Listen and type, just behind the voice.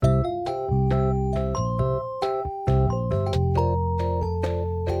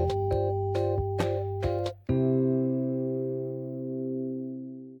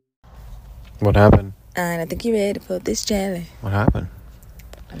What happened? And I think you're ready for this jelly. What happened?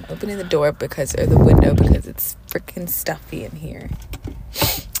 I'm opening the door or the window because it's freaking stuffy in here.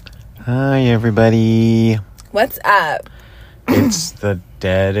 Hi, everybody. What's up? It's the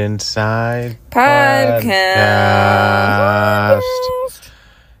Dead Inside Podcast.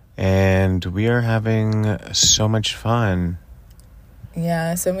 And we are having so much fun.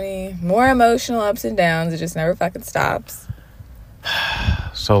 Yeah, so many more emotional ups and downs. It just never fucking stops.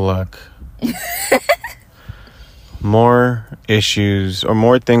 So look. More issues or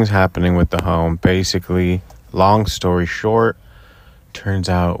more things happening with the home. Basically, long story short, turns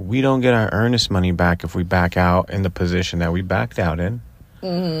out we don't get our earnest money back if we back out in the position that we backed out in.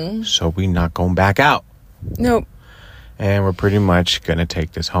 Mm-hmm. So we not going back out. Nope. And we're pretty much going to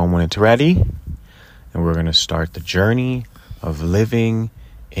take this home when it's ready. And we're going to start the journey of living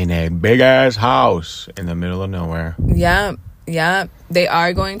in a big-ass house in the middle of nowhere. Yeah. They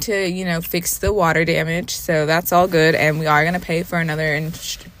are going to, fix the water damage. So that's all good. And we are going to pay for another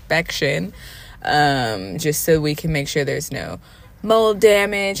inspection. Just so we can make sure there's no mold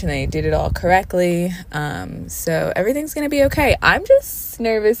damage and they did it all correctly. So everything's going to be okay. I'm just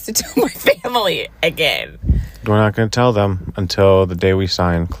nervous to tell my family again. We're not going to tell them until the day we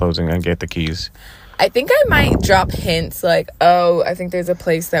sign closing and get the keys. I think I might drop hints like, oh, I think there's a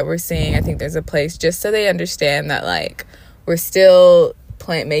place that we're seeing. I think there's a place, just so they understand that, like, we're still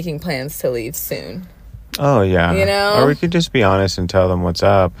making plans to leave soon. Oh, yeah. Or we could just be honest and tell them what's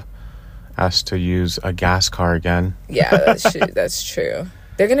up. Ask to use a gas car again. Yeah, that's true.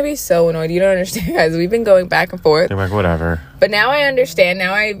 They're going to be so annoyed. You don't understand, guys. We've been going back and forth. They're like, whatever. But now I understand.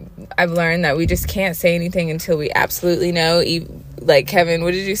 Now I've learned that we just can't say anything until we absolutely know. Like, Kevin,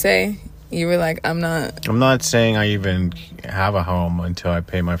 what did you say? You were like, I'm not saying I even have a home until I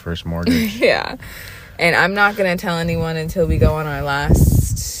pay my first mortgage. Yeah. And I'm not going to tell anyone until we go on our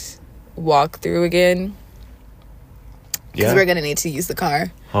last walkthrough again. Because we're going to need to use the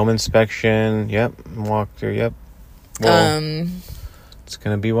car. Home inspection. Yep. Walkthrough. Yep. Well, it's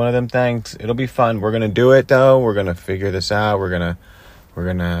going to be one of them things. It'll be fun. We're going to do it, though. We're going to figure this out. We're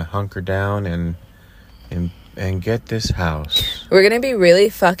going to hunker down and get this house. We're going to be really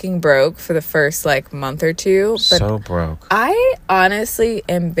fucking broke for the first, month or two. But so broke. I honestly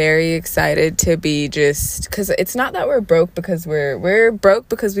am very excited to be because it's not that we're broke because we're broke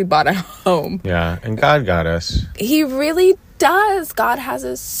because we bought a home. Yeah, and God got us. He really does. God has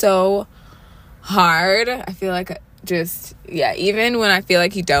us so hard. I feel like even when I feel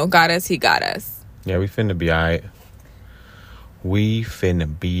like he don't got us, he got us. Yeah, we finna be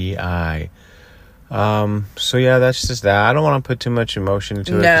alright. So yeah, that's just that. I don't want to put too much emotion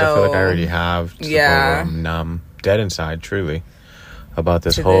into it because I feel like I already have. Yeah. I'm numb, dead inside, truly, about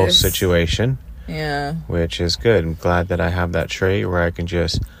this whole situation. Yeah. Which is good. I'm glad that I have that trait where I can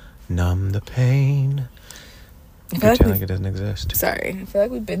just numb the pain. Pretend like it doesn't exist. Sorry. I feel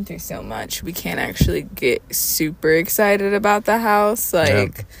like we've been through so much. We can't actually get super excited about the house.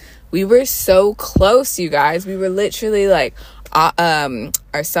 We were so close, you guys. We were literally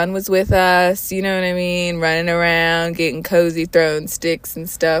our son was with us, you know what I mean? Running around, getting cozy, throwing sticks and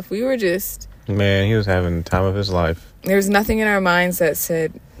stuff. We were just... Man, he was having the time of his life. There was nothing in our minds that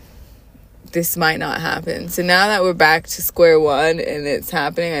said this might not happen. So now that we're back to square one and it's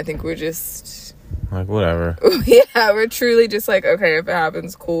happening, I think we're just... Like, whatever. Yeah, we're truly just like, okay, if it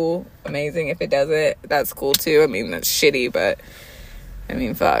happens, cool, amazing. If it doesn't, that's cool too. I mean, that's shitty, but... I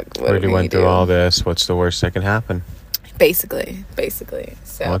mean, fuck. We already went through all this. What's the worst that can happen? Basically.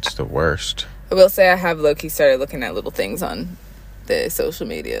 So what's the worst? I will say I have low-key started looking at little things on the social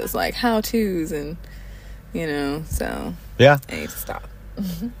medias, like how-tos and, so... Yeah. I need to stop.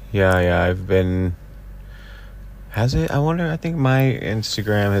 Yeah, I've been... Has it? I wonder, I think my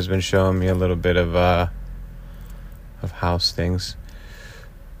Instagram has been showing me a little bit of house things.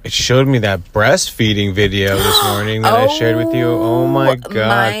 It showed me that breastfeeding video this morning that I shared with you. Oh my god.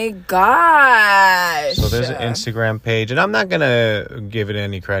 My gosh. So there's an Instagram page, and I'm not going to give it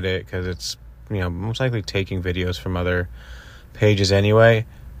any credit because it's, most likely taking videos from other pages anyway.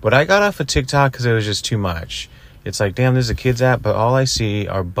 But I got off of TikTok because it was just too much. It's like, damn, there's a kids app, but all I see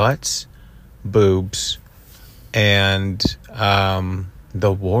are butts, boobs, and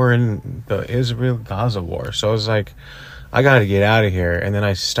the war in the Israel-Gaza war. So I was like, I gotta get out of here. And then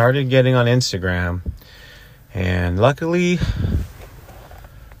I started getting on Instagram, and luckily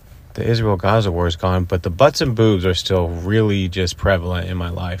the Israel-Gaza war is gone, but the butts and boobs are still really just prevalent in my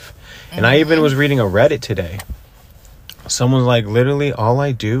life. And I even was reading a Reddit today. Someone's like, literally all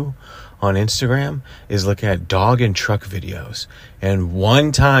I do on Instagram is look at dog and truck videos. And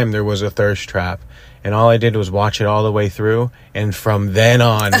one time there was a thirst trap, and all I did was watch it all the way through. And from then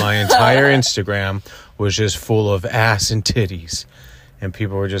on, my entire Instagram was just full of ass and titties. And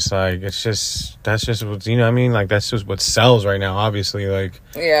people were just like, that's just what, you know what I mean? Like, that's just what sells right now, obviously. Like,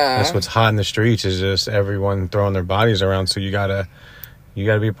 Yeah. that's what's hot in the streets, is just everyone throwing their bodies around. So you gotta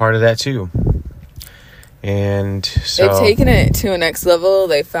be a part of that too. And so they've taken it to a next level.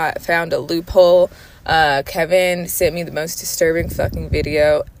 They found a loophole. Kevin sent me the most disturbing fucking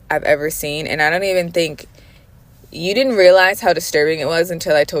video I've ever seen, and I don't even think you didn't realize how disturbing it was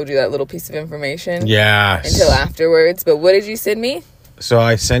until I told you that little piece of information. Yeah. Until afterwards. But what did you send me? So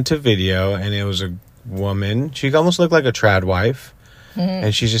I sent a video, and it was a woman. She almost looked like a trad wife. Mm-hmm.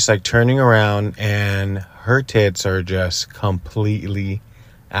 And she's just like turning around, and her tits are just completely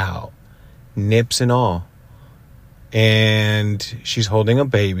out, nips and all. And she's holding a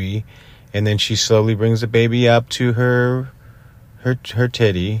baby, and then she slowly brings the baby up to her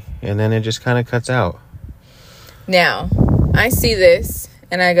titty, and then it just kind of cuts out. Now, I see this,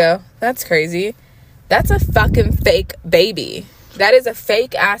 and I go, that's crazy. That's a fucking fake baby. That is a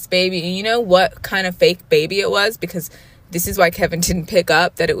fake ass baby. And you know what kind of fake baby it was? Because this is why Kevin didn't pick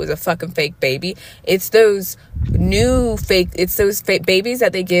up that it was a fucking fake baby. It's those fake babies that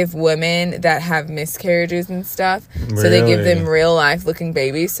they give women that have miscarriages and stuff. Really? So they give them real life looking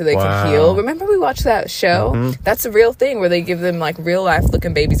babies so they can heal. Remember we watched that show? Mm-hmm. That's a real thing where they give them like real life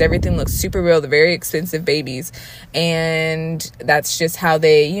looking babies. Everything looks super real. They're very expensive babies. And that's just how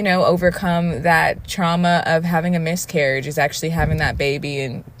they, you know, overcome that trauma of having a miscarriage, is actually having that baby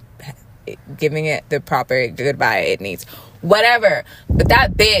and giving it the proper goodbye it needs. Whatever. But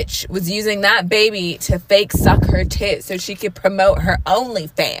that bitch was using that baby to fake suck her tits so she could promote her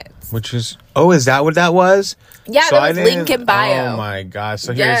OnlyFans. Which is, is that what that was? Yeah, so that was link in bio. Oh my god.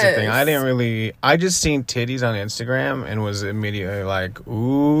 So here's the thing. I just seen titties on Instagram and was immediately like,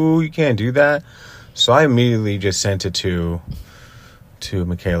 ooh, you can't do that. So I immediately just sent it to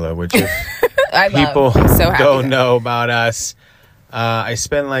Michaela, which if people don't know about us, I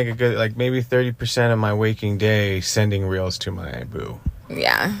spend like a good, like maybe 30% of my waking day sending reels to my boo.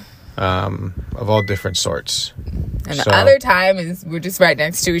 Yeah. Of all different sorts. And the other time is we're just right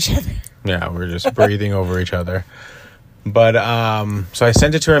next to each other. Yeah, we're just breathing over each other. But so I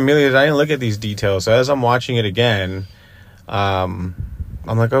sent it to her immediately. I didn't look at these details. So as I'm watching it again, I'm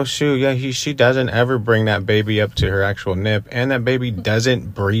like, oh shoot, yeah, she doesn't ever bring that baby up to her actual nip, and that baby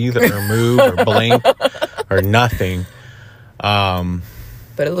doesn't breathe or move or blink or nothing.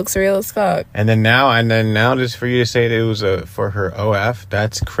 But it looks real as fuck. And then now just for you to say that it was for her OF,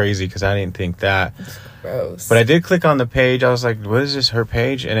 that's crazy, because I didn't think that. It's gross. But I did click on the page. I was like, what is this, her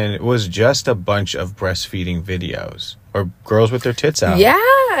page? And then it was just a bunch of breastfeeding videos or girls with their tits out.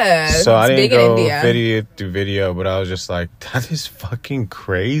 Yeah. So I didn't go video through video, but I was just like, that is fucking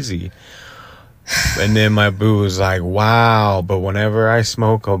crazy. And then my boo was like, wow. But whenever I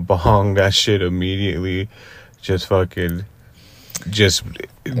smoke a bong, that shit immediately just fucking just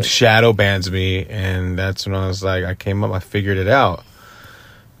shadow bans me. And that's when I was like, I figured it out.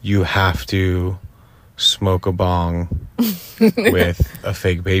 You have to smoke a bong with a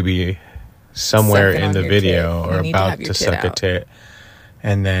fake baby somewhere in the video, or about to suck a tit,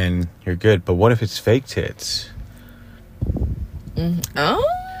 and then you're good. But what if it's fake tits? Oh,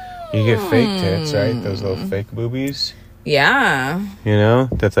 you get fake tits, right? Those little fake boobies. Yeah. You know,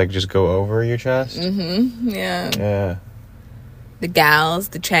 that's like just go over your chest. Yeah. Yeah.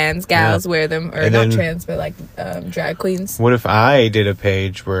 The trans gals wear them, or and not then, trans, but like drag queens. What if I did a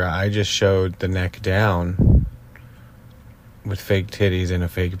page where I just showed the neck down with fake titties and a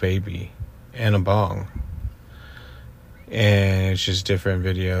fake baby and a bong, and it's just different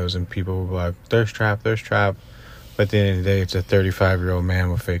videos, and people will be like, thirst trap. But at the end of the day, it's a 35-year-old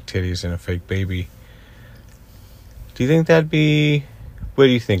man with fake titties and a fake baby. Do you think that'd be... What do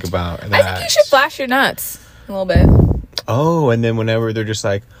you think about that? I think you should flash your nuts a little bit. Oh, and then whenever they're just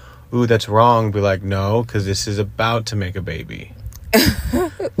like, ooh, that's wrong, be like, no, because this is about to make a baby.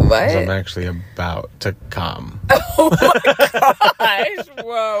 What? I'm actually about to come. Oh my gosh.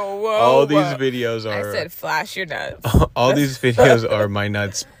 Whoa. All these videos are... I said flash your nuts. All these videos are my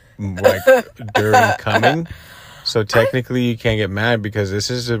nuts, like, during coming. So technically you can't get mad, because this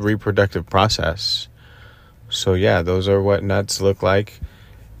is a reproductive process. So yeah, those are what nuts look like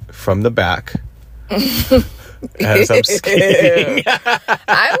from the back. As I'm skiing.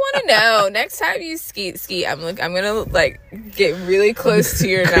 I want to know, next time you ski, I'm gonna like get really close to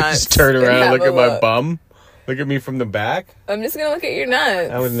your nuts. Just turn around and look at my bum. Look at me from the back. I'm just gonna look at your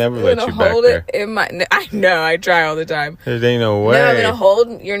nuts. I would never I'm let gonna you back hold there. it in my. I know. I try all the time. There ain't no way. No, I'm gonna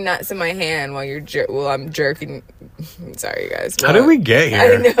hold your nuts in my hand while I'm jerking. Sorry, guys. How did we get here?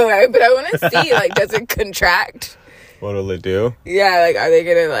 I know, right? But I want to see, like, does it contract? What'll it do? Yeah, like, are they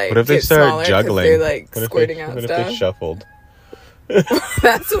gonna, like, What if they get start smaller 'cause juggling? they're, like, What if squirting they, out what stuff? if they shuffled?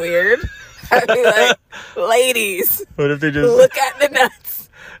 That's weird. I'd be like, ladies, What if they just look at the nuts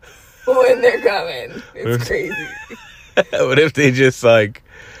when they're coming. It's crazy. What if they just like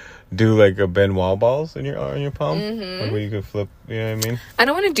do like a Ben Wall balls in your palm? Mm-hmm. Like where you could flip, you know what I mean? I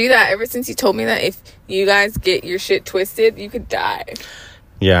don't want to do that. Ever since you told me that if you guys get your shit twisted, you could die.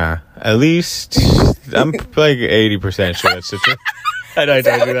 Yeah, at least I'm like 80% sure that's the truth. I told you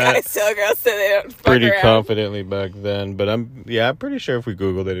that I tell girls so they don't fuck pretty around. confidently back then, but I'm pretty sure if we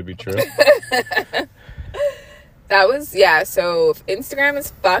Googled it, it'd be true. That was, so Instagram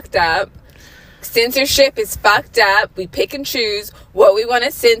is fucked up. Censorship is fucked up. We pick and choose what we want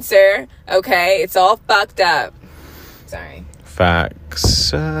to censor. Okay? It's all fucked up. Sorry.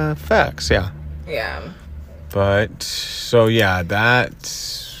 Facts, yeah. Yeah. But so yeah, That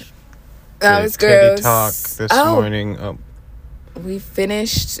was Teddy gross. talk this morning. Oh, We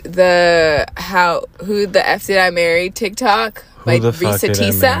finished the who the F did I marry TikTok by who the fuck Risa did I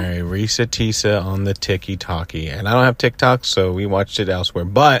Tisa. marry? Risa Tisa on the Tiki Talkie, and I don't have TikTok, so we watched it elsewhere.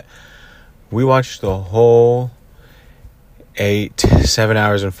 But we watched the whole 7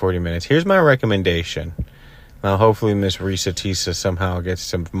 hours and 40 minutes. Here's my recommendation. Now, hopefully, Miss Risa Tisa somehow gets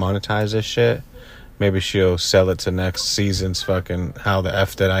to monetize this shit. Maybe she'll sell it to next season's fucking How the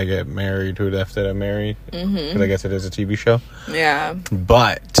F Did I Get Married? Who the F Did I Marry? Because I guess it is a TV show. Yeah.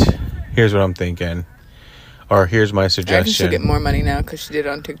 But here's what I'm thinking. Or here's my I think suggestion. she'll get more money now because she did it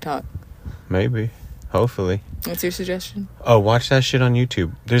on TikTok. Maybe. Hopefully. What's your suggestion? Oh, watch that shit on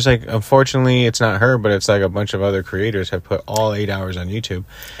YouTube. There's like, unfortunately, it's not her, but it's like a bunch of other creators have put all 8 hours on YouTube.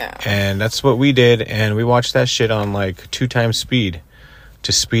 Yeah. And that's what we did. And we watched that shit on like 2 times speed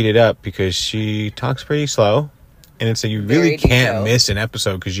to speed it up because she talks pretty slow. And it's like you really Very can't detailed. miss an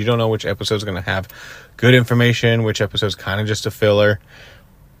episode because you don't know which episode's going to have good information, which episode's kind of just a filler.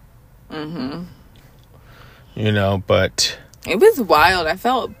 Mm-hmm. You know, but It was wild. I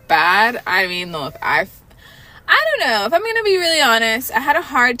felt bad. I mean, look, I don't know. If I'm going to be really honest, I had a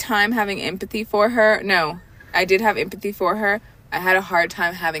hard time having empathy for her. No, I did have empathy for her. I had a hard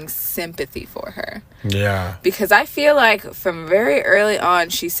time having sympathy for her. yeah. Because I feel like from very early on,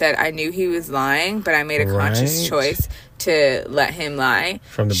 she said, I knew he was lying, but I made a conscious Right. choice to let him lie.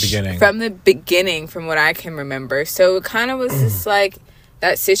 From the beginning. From the beginning, from what I can remember. So it kind of was just like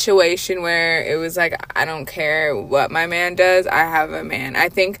that situation where it was like, I don't care what my man does. I have a man. I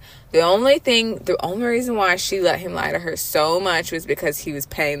think the only reason why she let him lie to her so much was because he was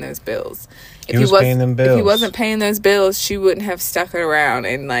paying those bills. He was paying them bills. If he wasn't paying those bills, she wouldn't have stuck around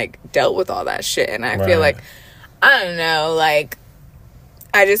and like dealt with all that shit. And I feel Right. like, I don't know, like,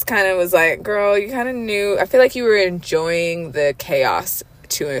 I just kind of was like, girl, you kind of knew. I feel like you were enjoying the chaos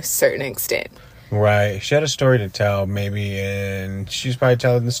to a certain extent. Right. She had a story to tell, maybe, and she's probably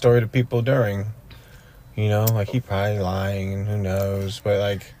telling the story to people during. You know, like he probably lying, who knows. But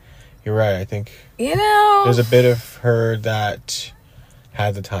like, you're right. I think You know? there's a bit of her that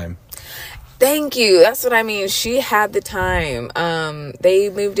had the time. Thank you. That's what I mean. She had the time.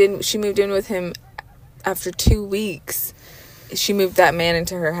 She moved in with him after 2 weeks. She moved that man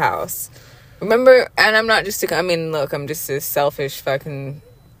into her house. Remember, and I'm not just look, I'm just a selfish fucking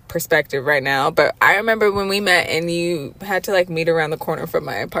perspective right now, but I remember when we met and you had to like meet around the corner from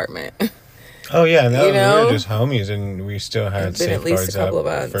my apartment. Oh yeah, and that You was, we know? were just homies, and we still had It's been at least safeguards a couple up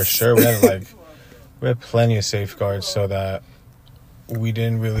of months. for sure. We had plenty of safeguards so that we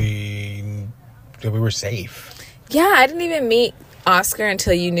were safe. Yeah, I didn't even meet Oscar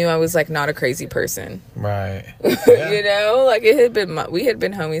until you knew I was like not a crazy person. Right. You know, like we had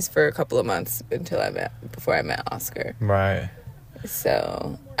been homies for a couple of months before I met Oscar. Right.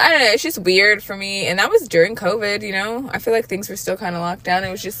 So I don't know, it's just weird for me, and that was during COVID. You know, I feel like things were still kind of locked down. It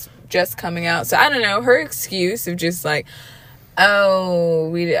was just coming out, so I don't know. Her excuse of just like, oh,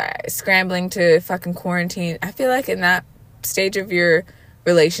 we scrambling to fucking quarantine. I feel like in that stage of your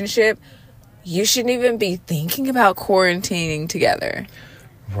relationship, you shouldn't even be thinking about quarantining together.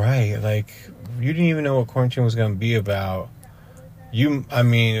 Right. Like, you didn't even know what quarantine was going to be about.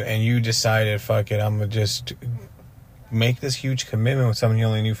 And you decided, fuck it, I'm going to just make this huge commitment with someone you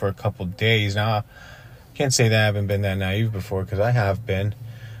only knew for a couple days. Now, I can't say that I haven't been that naive before, because I have been.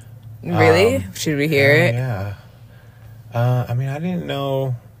 Really? Should we hear it? Yeah. I didn't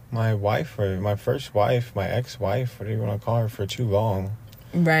know my wife, or my first wife, my ex-wife, whatever you want to call her, for too long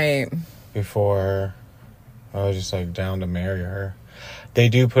Right. before I was just like down to marry her. They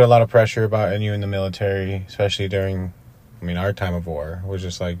do put a lot of pressure about you in the military, especially during, our time of war. It was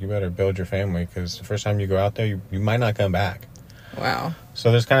just like, you better build your family, because the first time you go out there, you might not come back. Wow.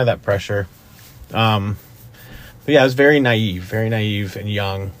 So there's kind of that pressure. But yeah, I was very naive and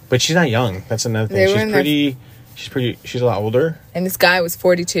young. But she's not young. That's another thing. She's a lot older. And this guy was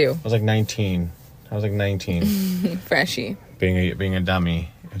 42. I was like 19. Freshie. Being a dummy.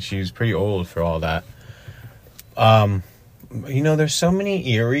 And she was pretty old for all that. There's so many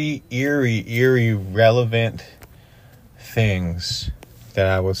eerie, relevant things that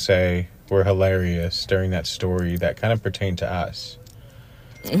I would say were hilarious during that story that kind of pertain to us.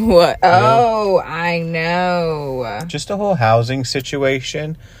 What? Oh, I know. Just the whole housing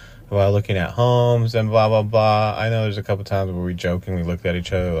situation while looking at homes and blah, blah, blah. I know there's a couple times where we jokingly looked at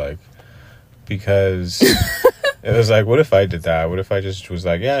each other like, because it was like, what if I did that? What if I just was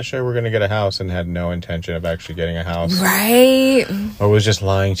like, yeah, sure, we're going to get a house, and had no intention of actually getting a house? Right. Or was just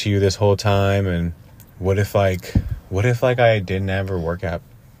lying to you this whole time? And what if I didn't ever work at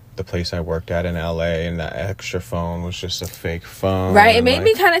the place I worked at in LA, and that extra phone was just a fake phone? Right. It made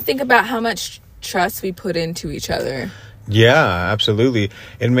me kind of think about how much trust we put into each other. Yeah, absolutely.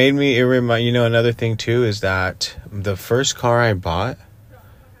 Another thing too is that the first car I bought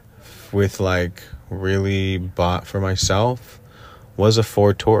really bought for myself was a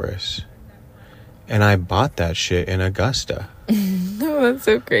Ford Taurus. And I bought that shit in Augusta. Oh, that's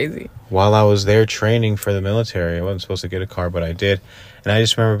so crazy. While I was there training for the military. I wasn't supposed to get a car, but I did. And I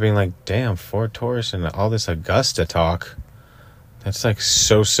just remember being like, damn, Ford Taurus and all this Augusta talk. That's like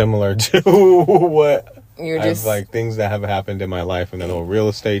so similar to what things that have happened in my life, and that whole real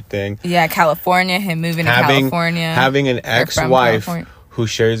estate thing. Yeah, California, him moving to California. Having an ex-wife who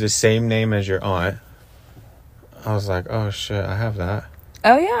shares the same name as your aunt. I was like, oh shit, I have that.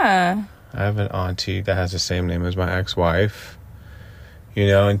 Oh yeah. I have an auntie that has the same name as my ex-wife.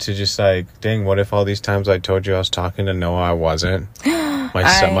 And to just like, dang, what if all these times I told you I was talking to Noah, I wasn't? My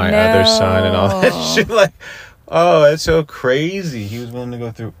other son and all that shit. Like, oh, that's so crazy. He was willing to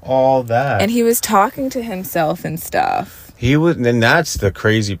go through all that. And he was talking to himself and stuff. He was, and that's the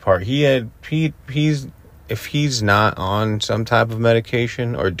crazy part. If he's not on some type of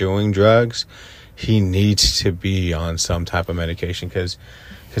medication or doing drugs, he needs to be on some type of medication, because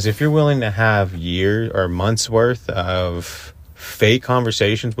if you're willing to have years or months worth of fake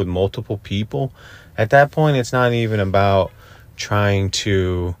conversations with multiple people, at that point it's not even about trying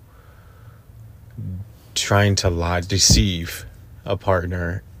to lie, deceive a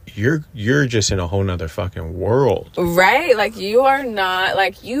partner. You're just in a whole nother fucking world, right? Like, you are not,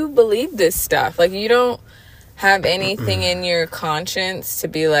 like, you believe this stuff. Like, you don't have anything in your conscience to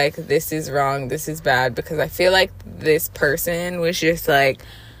be like, this is wrong, this is bad, because I feel like this person was just like,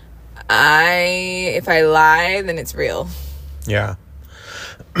 if I lie, then it's real. Yeah.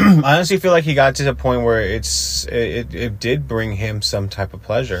 I honestly feel like he got to the point where it did bring him some type of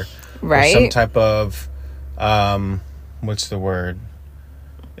pleasure, right? Or some type of what's the word,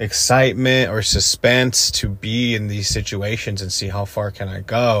 excitement or suspense to be in these situations and see how far can I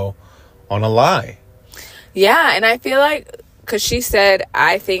go on a lie. Yeah, and I feel like, because she said,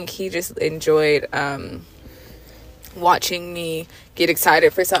 I think he just enjoyed watching me get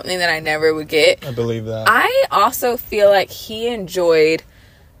excited for something that I never would get. I believe that. I also feel like he enjoyed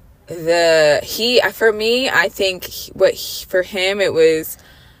for me, I think for him it was,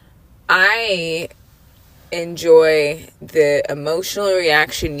 I enjoy the emotional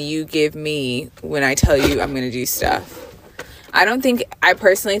reaction you give me when I tell you I'm going to do stuff. I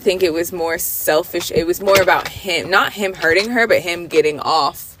personally think it was more selfish. It was more about him, not him hurting her, but him getting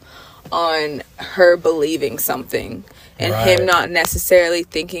off on her believing something, and right. Him not necessarily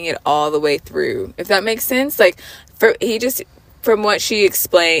thinking it all the way through, if that makes sense. Like, from what she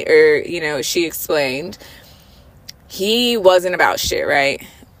explained, he wasn't about shit, right?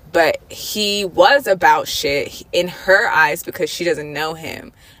 But he was about shit in her eyes because she doesn't know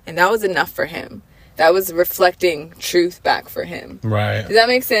him, and that was enough for him. That was reflecting truth back for him. Right. Does that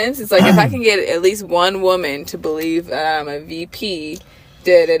make sense? It's like, if I can get at least one woman to believe that I'm a VP,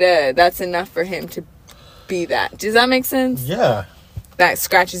 that's enough for him to be that. Does that make sense? Yeah. That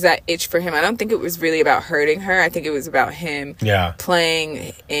scratches that itch for him. I don't think it was really about hurting her. I think it was about him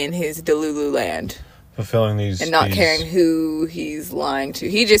playing in his Delulu land. Fulfilling these... And not caring who he's lying to.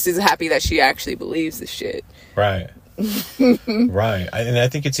 He just is happy that she actually believes the shit. Right. Right. And I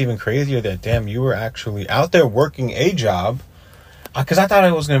think it's even crazier that, damn, you were actually out there working a job, because I thought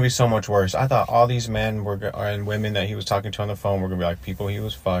it was going to be so much worse. I thought all these men and women that he was talking to on the phone were going to be like people he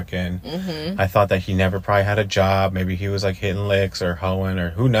was fucking. Mm-hmm. I thought that he never probably had a job. Maybe he was like hitting licks or hoeing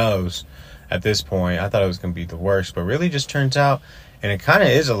or who knows. at this point. I thought it was going to be the worst, but really just turns out, and it kind of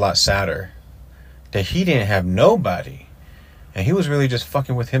is a lot sadder, that he didn't have nobody. And he was really just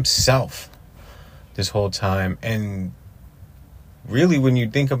fucking with himself this whole time. And really, when you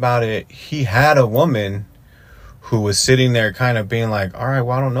think about it, he had a woman who was sitting there kind of being like, all right,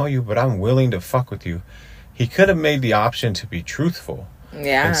 well, I don't know you, but I'm willing to fuck with you. He could have made the option to be truthful.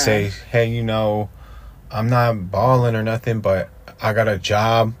 Yeah. And say, hey, you know, I'm not balling or nothing, but I got a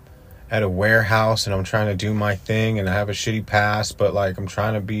job at a warehouse and I'm trying to do my thing and I have a shitty past, but like I'm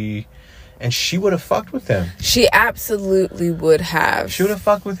trying to be... And she would have fucked with him. She absolutely would have. She would have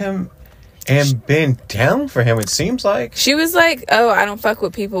fucked with him and been down for him, it seems like. She was like, oh, I don't fuck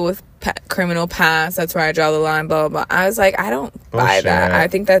with people with criminal past. That's where I draw the line, blah, blah, blah. I was like, I don't buy that. I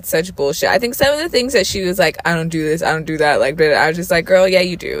think that's such bullshit. I think some of the things that she was like, I don't do this, I don't do that. Like, but I was just like, girl, yeah,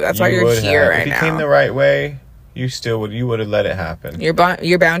 you do. That's why you're here right now. If he came the right way, you would have let it happen. Your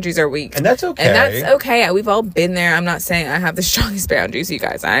boundaries are weak. And that's okay. And that's okay. We've all been there. I'm not saying I have the strongest boundaries, you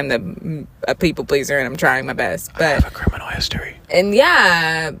guys. I'm a people pleaser and I'm trying my best. But I have a criminal history. And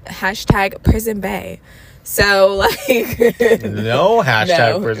yeah, hashtag prison bae. So like no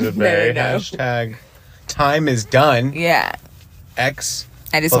hashtag prison bae. No. Hashtag time is done. Yeah. X.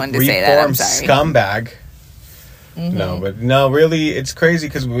 I just wanted to say that. I'm sorry. Scumbag. No, but no, really, it's crazy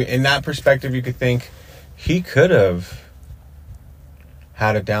because in that perspective, you could think he could have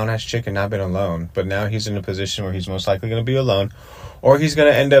had a down-ass chick and not been alone. But now he's in a position where he's most likely going to be alone. Or he's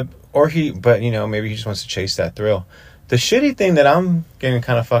going to end up... But, you know, maybe he just wants to chase that thrill. The shitty thing that I'm getting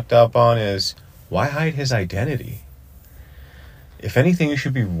kind of fucked up on is, why hide his identity? If anything, you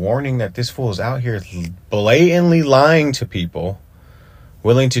should be warning that this fool is out here blatantly lying to people,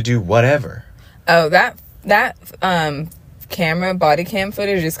 willing to do whatever. Oh, that body cam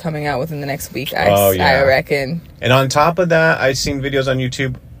footage is coming out within the next week. I reckon. And on top of that, I've seen videos on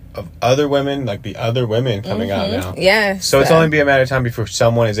YouTube of other women, like the other women coming out now. Yes. So it's only be a matter of time before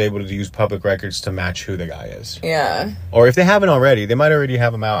someone is able to use public records to match who the guy is. Yeah. Or if they haven't already, they might already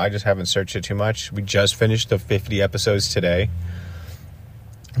have them out. I just haven't searched it too much. We just finished the 50 episodes today.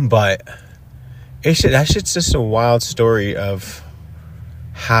 But that shit's just a wild story of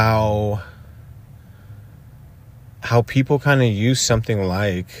how people kind of use something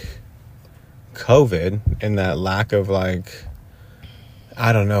like COVID and that lack of like,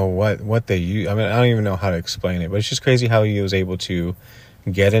 I don't know what they use. I mean, I don't even know how to explain it, but it's just crazy how he was able to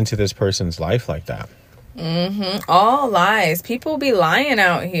get into this person's life like that. All lies. People be lying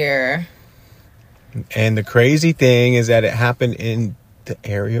out here. And the crazy thing is that it happened in the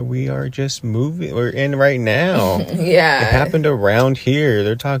area we're in right now. Yeah. It happened around here.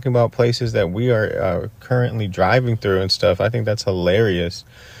 They're talking about places that we are currently driving through and stuff. I think that's hilarious.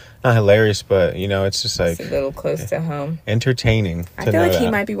 Not hilarious, but, you know, it's just like... It's a little close to home. Entertaining. I feel like he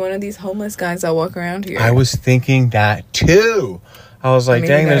might be one of these homeless guys that walk around here. I was thinking that, too. I was like,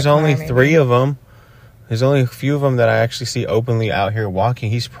 dang, there's only 3 of them. There's only a few of them that I actually see openly out here walking.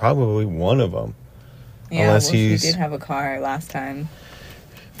 He's probably one of them. Yeah, unless he did have a car last time.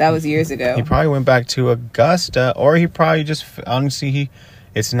 That was years ago. He probably went back to Augusta, or he probably just... Honestly,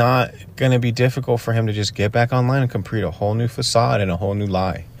 it's not going to be difficult for him to just get back online and complete a whole new facade and a whole new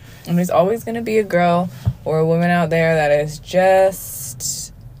lie. And there's always going to be a girl or a woman out there that is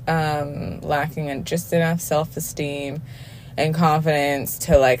just lacking in just enough self-esteem and confidence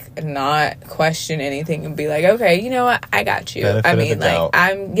to like not question anything and be like, okay, you know what, I got you. Benefit of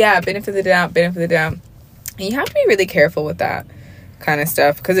the doubt. Benefit of the doubt. And you have to be really careful with that kind of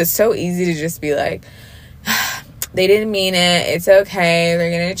stuff because it's so easy to just be like, they didn't mean it, it's okay, they're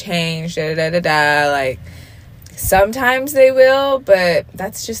gonna change, like sometimes they will, but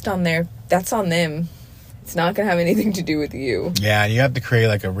that's just on them. It's not gonna have anything to do with you. Yeah, you have to create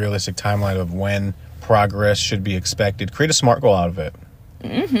like a realistic timeline of when progress should be expected. Create a SMART goal out of it.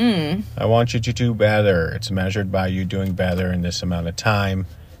 I want you to do better. It's measured by you doing better in this amount of time.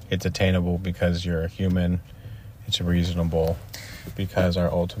 It's attainable because you're a human. It's reasonable because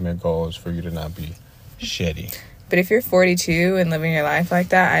our ultimate goal is for you to not be shitty. But if you're 42 and living your life like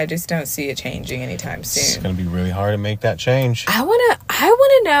that, I just don't see it changing anytime soon. It's going to be really hard to make that change. I want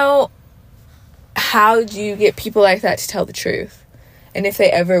to know, how do you get people like that to tell the truth? And if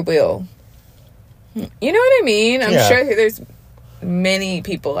they ever will. You know what I mean? I'm sure there's many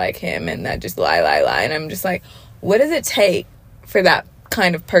people like him and that just lie. And I'm just like, what does it take for that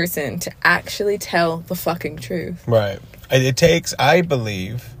kind of person to actually tell the fucking truth? Right. It takes, I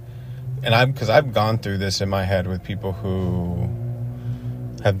believe... And because I've gone through this in my head with people who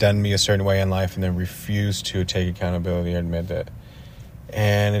have done me a certain way in life and then refuse to take accountability or admit it.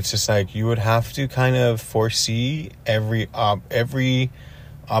 And it's just like, you would have to kind of foresee every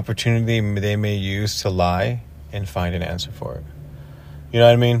opportunity they may use to lie and find an answer for it. You know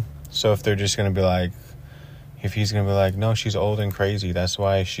what I mean? So if they're just going to be like, if he's going to be like, no, she's old and crazy, that's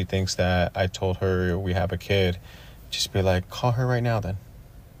why she thinks that I told her we have a kid, just be like, call her right now then.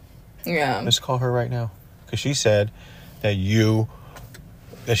 Yeah. Just call her right now. Because she said that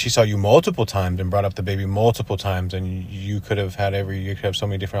she saw you multiple times and brought up the baby multiple times, and you could have so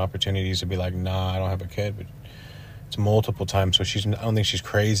many different opportunities to be like, nah, I don't have a kid, but it's multiple times. So I don't think she's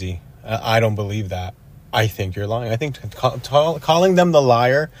crazy. I don't believe that. I think you're lying. I think calling them the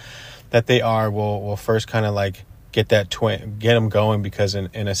liar that they are will first kind of like get them going, because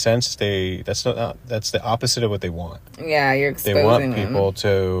in a sense that's the opposite of what they want. Yeah, you're exposing They want people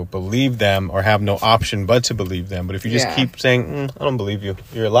to believe them or have no option but to believe them. But if you just keep saying, I don't believe you,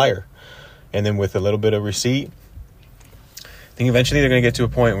 you're a liar, and then with a little bit of receipt, I think eventually they're going to get to a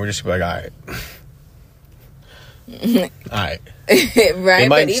point where we're just like, all right. Right,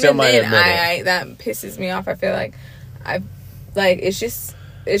 but even then, that pisses me off. I feel like it's just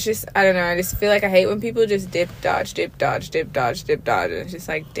I don't know. I just feel like I hate when people just dip dodge, and it's just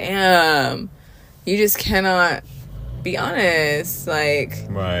like, damn, you just cannot be honest. Like,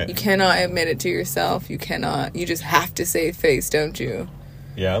 right, you cannot admit it to yourself. You just have to save face, don't you?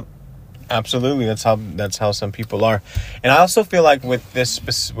 Yeah, absolutely. That's how some people are. And I also feel like with these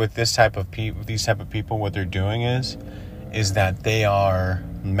type of people, what they're doing is that they are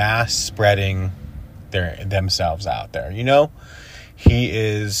mass spreading themselves out there. You know, he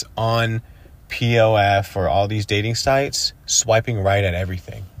is on POF or all these dating sites, swiping right at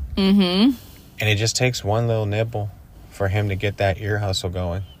everything. Mm-hmm. And it just takes one little nibble for him to get that ear hustle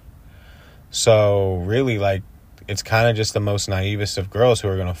going. So really, like, it's kind of just the most naivest of girls who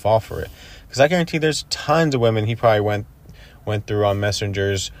are going to fall for it. Because I guarantee there's tons of women he probably went through on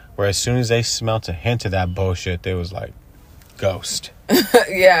messengers where as soon as they smelt a hint of that bullshit, they was like, ghost.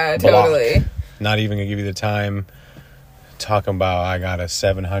 Yeah, totally. Block. Not even going to give you the time. Talking about, I got a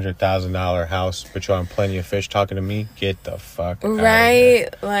 $700,000 house, but you're on Plenty of Fish talking to me. Get the fuck out of here.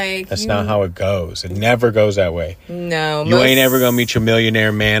 Like, that's not how it goes. It never goes that way. No. You ain't ever going to meet your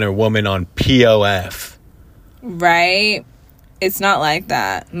millionaire man or woman on POF. Right? It's not like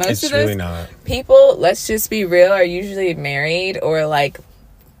that. Most of those really not. People, let's just be real, are usually married or like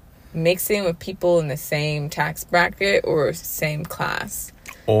mixing with people in the same tax bracket or same class.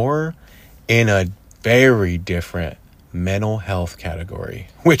 Or in a very different mental health category,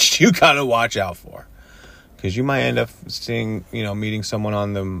 which you gotta watch out for. Because you might end up meeting someone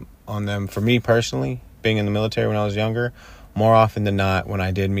on them. For me personally, being in the military when I was younger, more often than not, when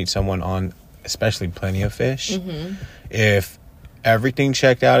I did meet someone on especially Plenty of Fish, if everything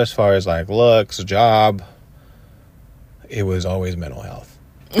checked out as far as like looks, job, it was always mental health.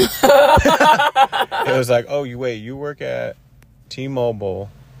 It was like, oh, you work at T-Mobile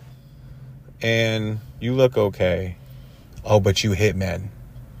and you look okay. Oh, but you hit men.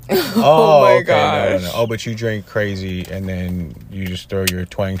 Oh my gosh. No. Oh, but you drink crazy and then you just throw your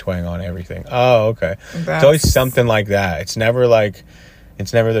twang on everything. Oh, okay. It's always something like that. It's never the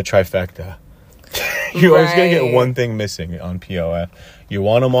trifecta. You're always going to get one thing missing on POF. You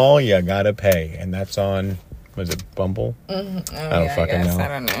want them all, you got to pay. And that's on, was it Bumble? Mm-hmm. I don't fucking know. I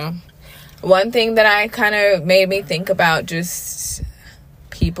don't know. One thing that I kind of made me think about just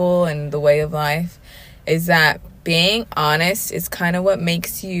people and the way of life is that being honest is kind of what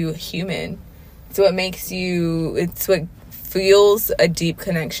makes you human. It's what fuels a deep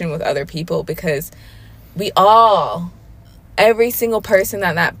connection with other people, because every single person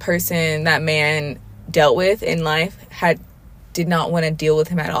that man dealt with in life did not want to deal with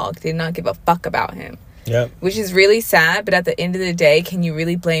him at all, did not give a fuck about him. Yep. Which is really sad, but at the end of the day, can you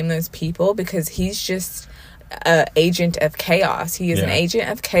really blame those people? Because he's just an agent of chaos. He is an agent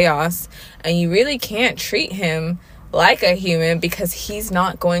of chaos, and you really can't treat him like a human, because he's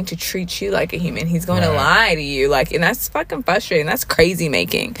not going to treat you like a human. He's going to lie to you, and that's fucking frustrating. That's crazy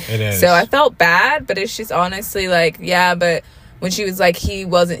making. It is. So I felt bad, but it's just honestly like, yeah, but when she was like, he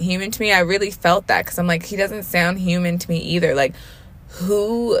wasn't human to me, I really felt that, because I'm like, he doesn't sound human to me either. Like,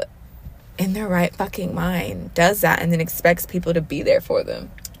 who in their right fucking mind does that and then expects people to be there for them?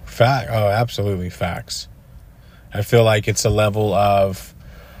 Absolutely facts. I feel like it's a level of,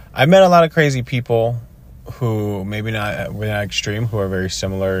 I've met a lot of crazy people who maybe not with that extreme, who are very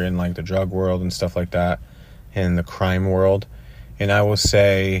similar in like the drug world and stuff like that, in the crime world. And I will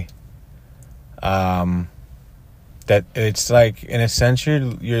say that it's like, in a sense,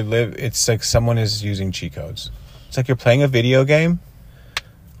 it's like someone is using cheat codes. It's like you're playing a video game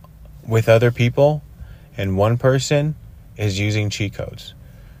with other people and one person is using cheat codes.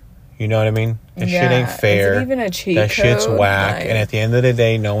 You know what I mean? That Yeah. shit ain't fair. Is it even a cheat that shit's code? whack. Like- And at the end of the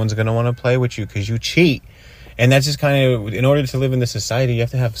day, no one's going to want to play with you because you cheat. And that's just kind of, in order to live in this society, you have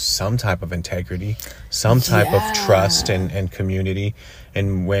to have some type of integrity, some type of trust and community.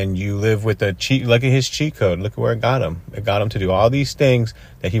 And when you live with a cheat, look at his cheat code. Look at where it got him. It got him to do all these things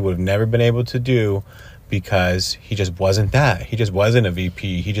that he would have never been able to do because he just wasn't that. He just wasn't a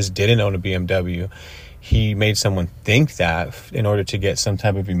VP. He just didn't own a BMW. He made someone think that in order to get some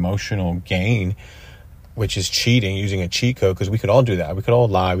type of emotional gain, which is cheating, using a cheat code, because we could all do that. We could all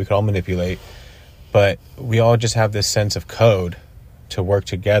lie. We could all manipulate. But we all just have this sense of code to work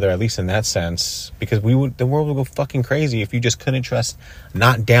together, at least in that sense, because the world would go fucking crazy if you just couldn't trust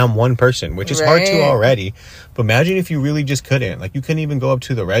not damn one person, which is hard to already. But imagine if you really just couldn't. Like, you couldn't even go up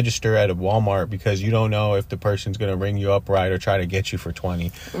to the register at a Walmart because you don't know if the person's going to ring you up right or try to get you for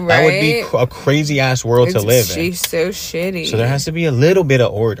 20. Right. That would be a crazy ass world to live in. She's so shitty. So there has to be a little bit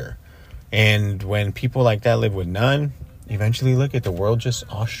of order. And when people like that live with none, eventually, look at the world just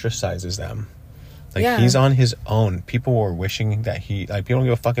ostracizes them. Like, he's on his own. People were wishing that people don't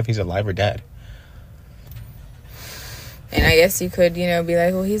give a fuck if he's alive or dead. And I guess you could, be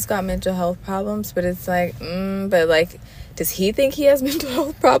like, well, he's got mental health problems, but it's like, but like, does he think he has mental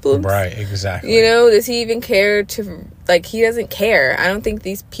health problems? Right, exactly. Does he even care he doesn't care. I don't think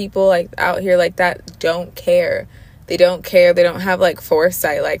these people like out here like that don't care. They don't care. They don't have like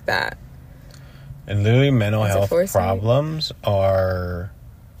foresight like that. And literally mental health problems are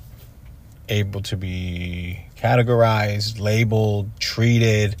able to be categorized, labeled,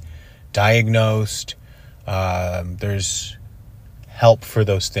 treated, diagnosed. There's help for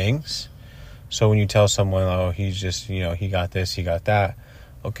those things. So when you tell someone, oh, he's just, he got this, he got that.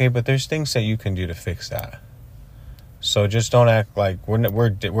 Okay, but there's things that you can do to fix that. So just don't act like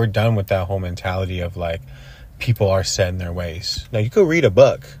we're done with that whole mentality of like people are set in their ways. Now, you could read a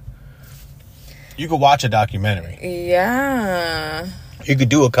book. You could watch a documentary. Yeah. You could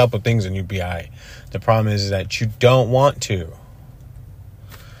do a couple things and you'd be all right. The problem is that you don't want to.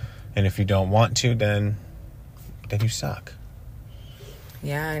 And if you don't want to, then you suck.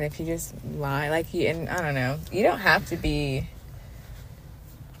 Yeah, and if you just lie, and I don't know, you don't have to be.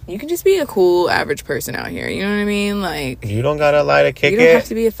 You can just be a cool average person out here. You know what I mean? Like, you don't gotta lie to kick it. You don't have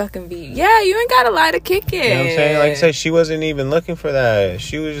to be a fucking V. Yeah, you ain't gotta lie to kick it. You know what I'm saying? Like I said, she wasn't even looking for that.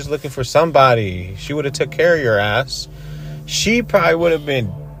 She was just looking for somebody. She would have took care of your ass. She probably would have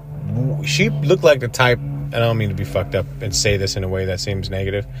been. She looked like the type. And I don't mean to be fucked up and say this in a way that seems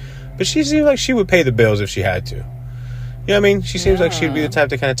negative, but she seemed like she would pay the bills if she had to. You know what I mean? She seems like she'd be the type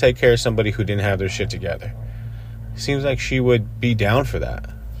to kind of take care of somebody who didn't have their shit together. Seems like she would be down for that.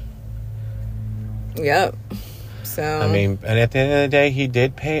 Yep. So I mean, and at the end of the day, he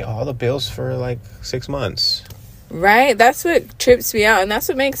did pay all the bills for like 6 months. Right? That's what trips me out, and that's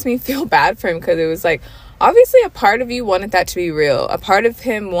what makes me feel bad for him, because it was like, obviously a part of you wanted that to be real. A part of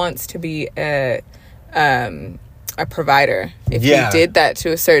him wants to be a provider if he did that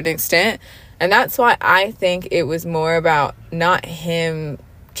to a certain extent. And that's why I think it was more about not him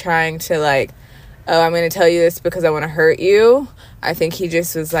trying to like, oh, I'm going to tell you this because I want to hurt you. I think he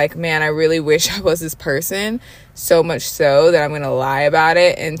just was like, man, I really wish I was this person, so much so that I'm going to lie about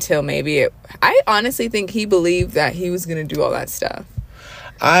it until maybe I honestly think he believed that he was going to do all that stuff.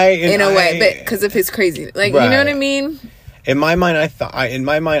 In a way, but because of his crazy, like, right. You know what I mean? In my mind, I thought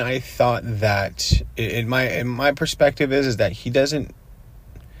that in my perspective is that he doesn't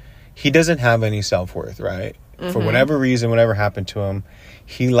have any self-worth, right? Mm-hmm. For whatever reason, whatever happened to him,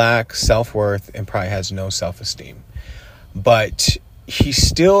 he lacks self-worth and probably has no self-esteem. But he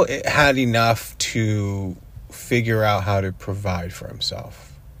still had enough to figure out how to provide for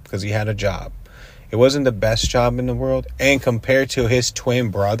himself because he had a job. It wasn't the best job in the world, and compared to his twin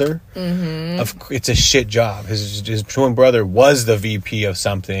brother, it's a shit job. His twin brother was the VP of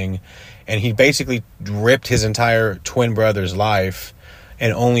something, and he basically ripped his entire twin brother's life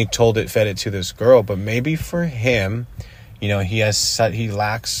and only fed it to this girl. But maybe for him, he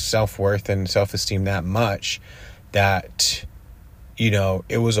lacks self-worth and self-esteem that much that,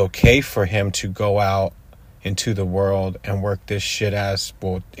 it was okay for him to go out into the world and work this shit-ass,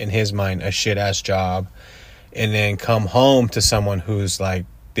 well, in his mind, a shit-ass job, and then come home to someone who's like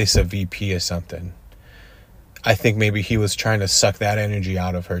this a VP or something. I think maybe he was trying to suck that energy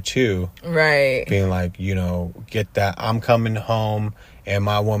out of her too. Right. Being like, get that. I'm coming home and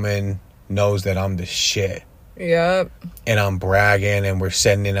my woman knows that I'm the shit. Yep. And I'm bragging and we're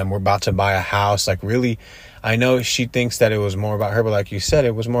sending them. We're about to buy a house. Like, really, I know she thinks that it was more about her, but like you said,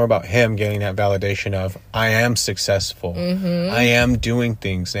 it was more about him getting that validation of, I am successful. Mm-hmm. I am doing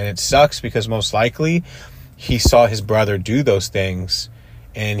things. And it sucks because most likely he saw his brother do those things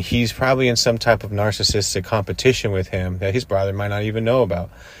and he's probably in some type of narcissistic competition with him that his brother might not even know about,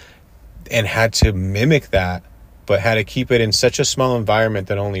 and had to mimic that, but had to keep it in such a small environment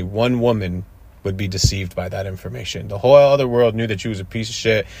that only one woman would be deceived by that information. The whole other world knew that she was a piece of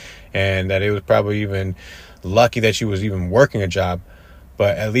shit, and that it was probably even lucky that she was even working a job,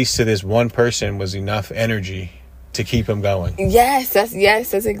 but at least to this one person was enough energy to keep him going. Yes, that's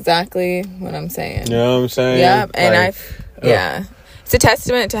exactly what I'm saying. You know what I'm saying? Yeah, and like, it's a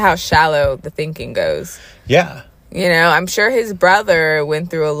testament to how shallow the thinking goes. Yeah. You know, I'm sure his brother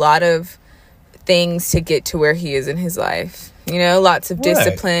went through a lot of things to get to where he is in his life. You know, lots of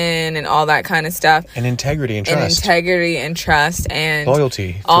discipline and all that kind of stuff. And integrity and trust. And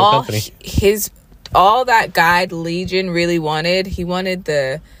loyalty to a company. All that guy Legion really wanted, he wanted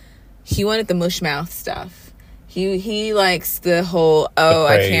the mush mouth stuff. He likes the whole,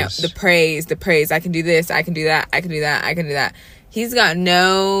 the praise. I can do this, I can do that, I can do that, I can do that. He's not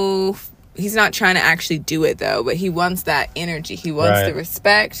trying to actually do it though, but he wants that energy. He wants the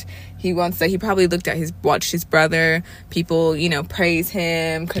respect. He wants that. He probably watched his brother, people, you know, praise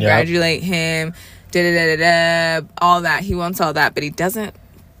him, congratulate him, all that. He wants all that, but he doesn't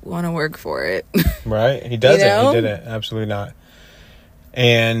want to work for it. Right? He doesn't. You know? He didn't. Absolutely not.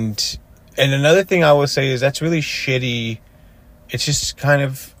 And another thing I would say is that's really shitty. It's just kind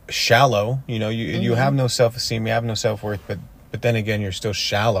of shallow. You know, you have no self-esteem, you have no self-worth, but then again, you're still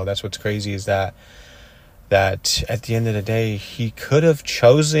shallow. That's what's crazy, is that at the end of the day, he could have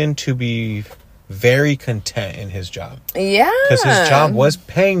chosen to be very content in his job. Yeah. Because his job was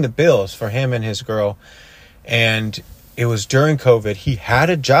paying the bills for him and his girl. And it was during COVID. He had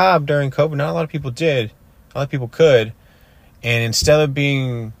a job during COVID. Not a lot of people did. A lot of people could. And instead of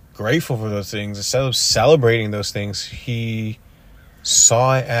being grateful for those things, instead of celebrating those things, he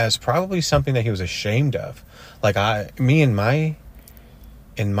saw it as probably something that he was ashamed of. Like in my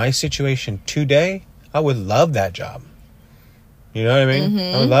situation today, I would love that job. You know what I mean?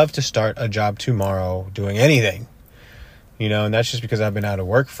 I would love to start a job tomorrow doing anything. You know, and that's just because I've been out of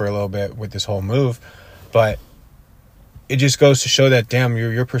work for a little bit with this whole move. But it just goes to show that, damn,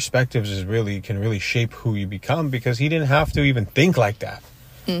 your perspectives can really shape who you become, because he didn't have to even think like that.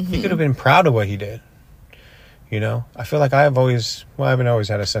 He could have been proud of what he did. You know, I feel like I haven't always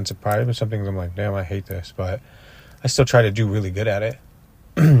had a sense of pride. There's some things I'm like, damn, I hate this, but I still try to do really good at it.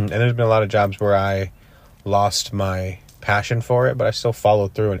 And there's been a lot of jobs where I lost my passion for it, but I still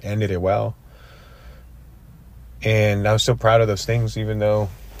followed through and ended it well. And I was still proud of those things, even though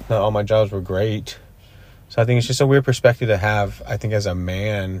not all my jobs were great. So I think it's just a weird perspective to have, I think, as a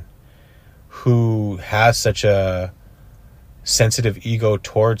man who has such a sensitive ego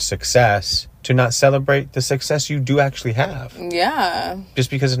towards success, to not celebrate the success you do actually have. Yeah. Just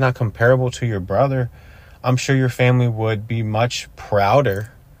because it's not comparable to your brother, I'm sure your family would be much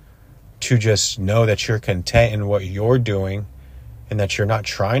prouder to just know that you're content in what you're doing and that you're not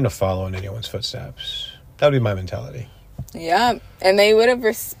trying to follow in anyone's footsteps. That would be my mentality. Yeah, and they would have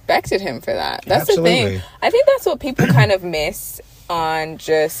respected him for that. That's Absolutely. The thing. I think that's what people kind of miss on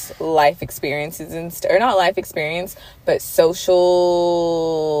just life experiences or not life experience, but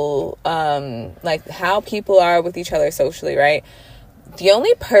social, like how people are with each other socially, right? The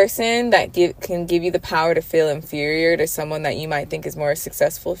only person that can give you the power to feel inferior to someone that you might think is more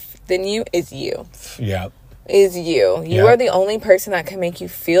successful than you is you. Yeah. Is you. You are the only person that can make you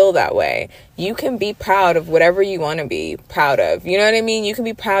feel that way. You can be proud of whatever you want to be proud of. You know what I mean? You can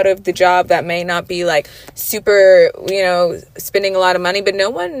be proud of the job that may not be like super, you know, spending a lot of money, but no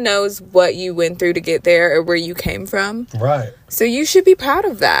one knows what you went through to get there or where you came from. Right. So you should be proud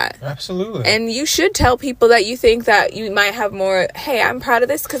of that. Absolutely. And you should tell people that you think that you might have more, hey, I'm proud of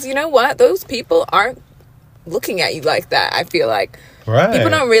this, because you know what? Those people aren't looking at you like that, I feel like. Right. People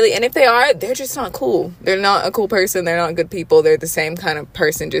don't really, and if they are, they're just not cool. They're not a cool person. They're not good people. They're the same kind of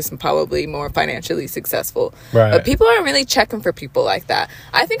person, just probably more financially successful. Right. But people aren't really checking for people like that.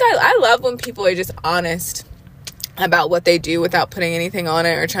 I think I love when people are just honest about what they do without putting anything on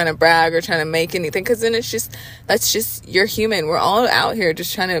it or trying to brag or trying to make anything, because then that's just, you're human. We're all out here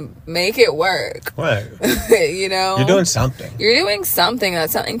just trying to make it work. Right. You know? You're doing something.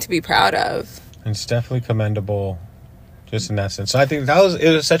 That's something to be proud of. It's definitely commendable. Just in that sense. So I think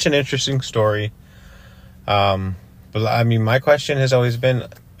it was such an interesting story. But I mean, my question has always been,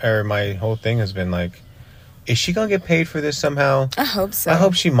 or my whole thing has been like, is she going to get paid for this somehow? I hope so. I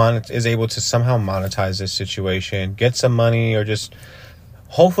hope she is able to somehow monetize this situation, get some money, or just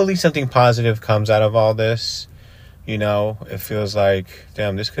hopefully something positive comes out of all this. You know, it feels like,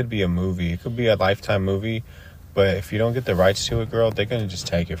 damn, this could be a movie. It could be a Lifetime movie. But if you don't get the rights to it, girl, they're going to just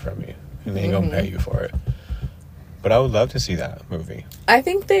take it from you. And they're going to pay you for it. But I would love to see that movie. I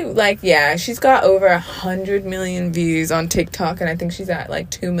think they, like, yeah, she's got over 100 million views on TikTok, and I think she's at, like,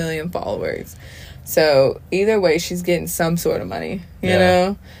 2 million followers. So, either way, she's getting some sort of money, you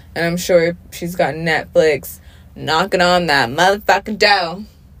know? And I'm sure she's got Netflix knocking on that motherfucking dough.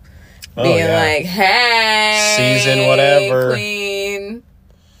 Being like, hey, season whatever. Queen.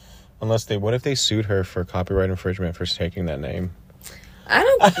 Unless what if they sued her for copyright infringement for taking that name?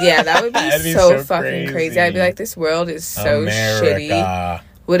 That would be so fucking crazy. I'd be like, this world is so shitty.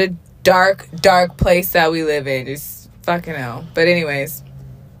 What a dark, dark place that we live in. Just fucking hell. But anyways.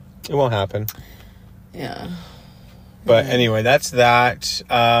 It won't happen. Yeah. But anyway, that's that.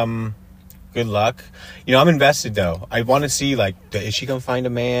 Good luck. You know, I'm invested though. I want to see, like, is she gonna find a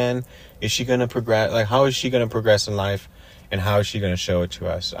man? Is she gonna progress? Like, how is she gonna progress in life? And how is she gonna show it to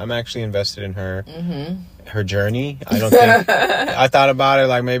us? I'm actually invested in her. Her journey. I don't think I thought about it,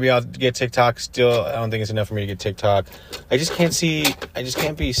 like, maybe I'll get TikTok. Still, I don't think it's enough for me to get TikTok. I just can't be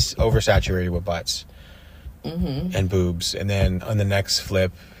oversaturated with butts and boobs, and then on the next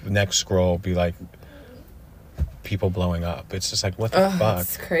scroll be like people blowing up. It's just like, what the fuck?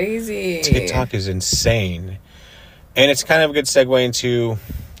 It's crazy. TikTok is insane. And it's kind of a good segue into,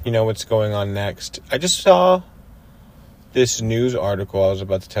 you know, what's going on next. I just saw this news article I was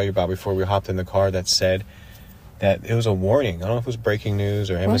about to tell you about before we hopped in the car that said that it was a warning. I don't know if it was breaking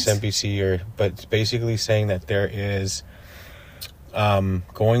news or MSNBC, but it's basically saying that there is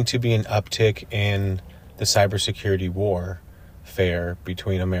going to be an uptick in the cybersecurity warfare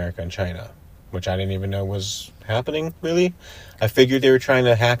between America and China, which I didn't even know was happening, really. I figured they were trying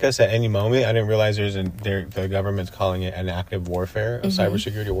to hack us at any moment. I didn't realize the government's calling it an active warfare, a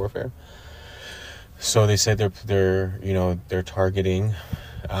cybersecurity warfare. So they said they're targeting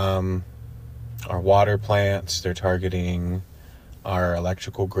our water plants. They're targeting our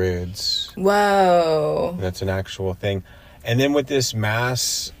electrical grids. Whoa. That's an actual thing. And then with this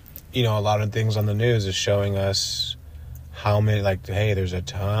mass, you know, a lot of things on the news is showing us how many, like, hey, there's a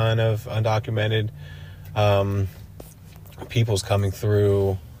ton of undocumented peoples coming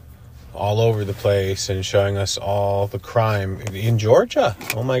through all over the place and showing us all the crime in Georgia.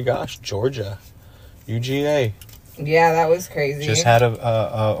 Oh my gosh, Georgia. UGA. Yeah, that was crazy. Just had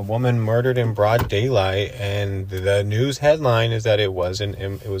a woman murdered in broad daylight, and the news headline is that it was an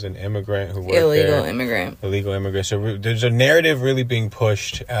immigrant who worked illegal there. Illegal immigrant. So there's a narrative really being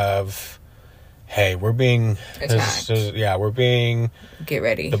pushed of, hey, we're being attacked. We're being, get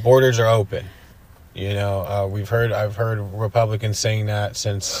ready. The borders are open. You know, I've heard Republicans saying that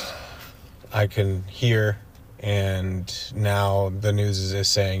since I can hear, and now the news is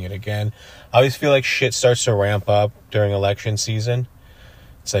saying it again. I always feel like shit starts to ramp up during election season.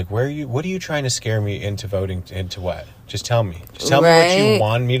 It's like, what are you trying to scare me into voting into what? Just tell me. Just tell me what you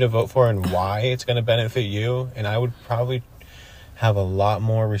want me to vote for and why it's going to benefit you. And I would probably have a lot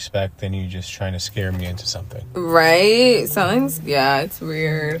more respect than you just trying to scare me into something. Right? It's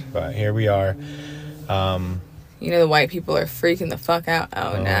weird. But here we are. You know, the white people are freaking the fuck out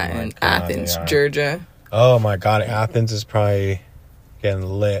in Athens, Georgia. Oh my God. Athens is probably getting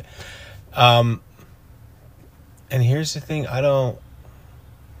lit. And here's the thing, I don't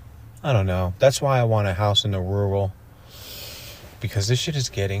know. That's why I want a house in the rural, because this shit is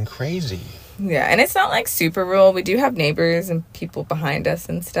getting crazy. Yeah, and it's not like super rural. We do have neighbors and people behind us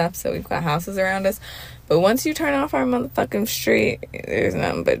and stuff, so we've got houses around us. But once you turn off our motherfucking street, there's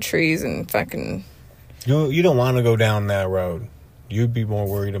nothing but trees and fucking... You don't want to go down that road. You'd be more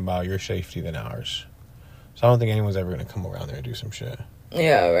worried about your safety than ours. So I don't think anyone's ever going to come around there and do some shit.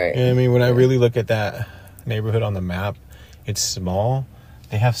 Yeah, right. You know what I mean? When I really look at that neighborhood on the map, it's small.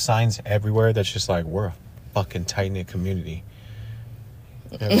 They have signs everywhere that's just like, we're a fucking tight-knit community.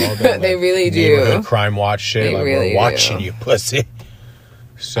 They really do. Neighborhood crime watch shit. They like, really we're watching you, pussy.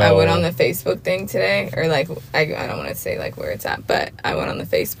 So I went on the Facebook thing today, or like, I don't want to say like where it's at, but I went on the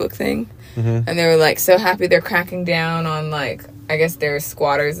Facebook thing, and they were like so happy they're cracking down on, like, I guess there's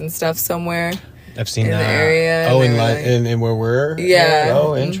squatters and stuff somewhere. I've seen in that. The area. Oh, in where we're? Yeah.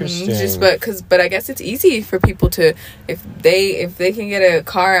 Oh, interesting. Just but I guess it's easy for people to, if they can get a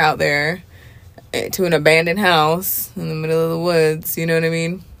car out there to an abandoned house in the middle of the woods, you know what I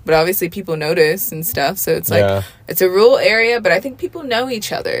mean? But obviously people notice and stuff, so it's like, it's a rural area, but I think people know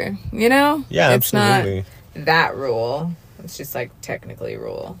each other, you know? Yeah, it's absolutely. Not that rural. It's just like technically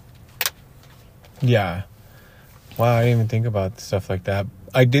rural. Yeah. Wow, I didn't even think about stuff like that.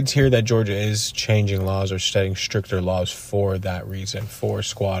 I did hear that Georgia is changing laws or setting stricter laws for that reason, for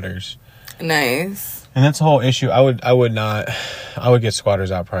squatters. Nice. And that's the whole issue. I would get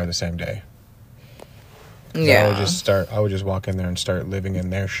squatters out probably the same day. Yeah. I would just walk in there and start living in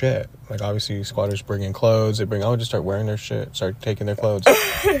their shit. Like, obviously, squatters bring in clothes. I would just start wearing their shit, start taking their clothes.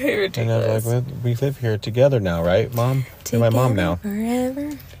 Ridiculous. And I was like, well, we live here together now, right, Mom? You're my mom now. Forever.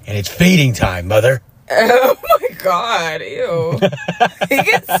 And it's feeding time, Mother. Oh my God, ew. He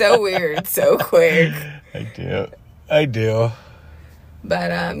gets so weird so quick. I do.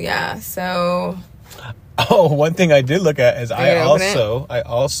 But, yeah, so... Oh, one thing I did look at is I also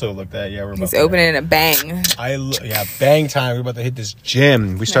looked at, he's opening a bang. Bang time. We're about to hit this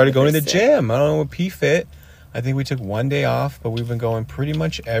gym. We started going to the gym. I don't know what P-Fit. I think we took one day off, but we've been going pretty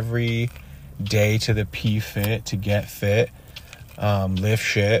much every day to the P-Fit to get fit, lift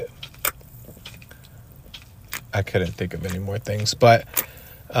shit. I couldn't think of any more things, but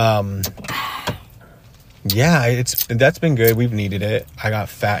that's been good. We've needed it. I got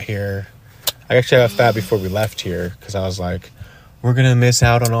fat here. I actually got fat before we left here because I was like, we're going to miss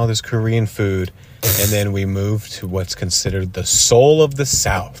out on all this Korean food. And then we moved to what's considered the soul of the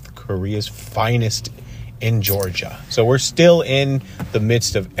South, Korea's finest in Georgia. So we're still in the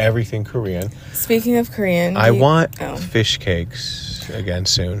midst of everything Korean. Speaking of Korean, I want fish cakes again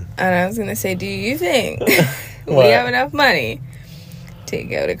soon. And I was going to say, do you think we have enough money to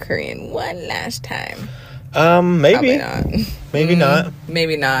go to Korean one last time? Maybe. Probably not. Maybe not.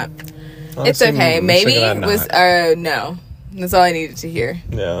 Maybe not. Honestly, it's okay. Maybe was no. That's all I needed to hear.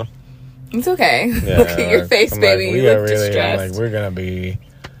 Yeah. It's okay. Yeah, Look at your face, baby. You look distressed. We're gonna be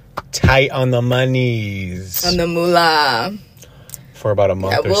tight on the monies. On the moolah. For about a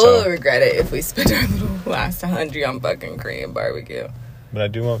month or so. We'll regret it if we spend our little last 100 on fucking Korean barbecue. But I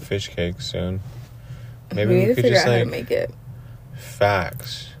do want fish cakes soon. Maybe we need to figure out how to make it.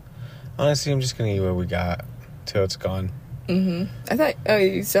 Facts. Honestly, I'm just gonna eat what we got till it's gone. I thought,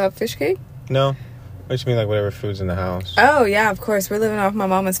 you still have fish cake? No. I just mean like whatever food's in the house. Oh, yeah, of course. We're living off my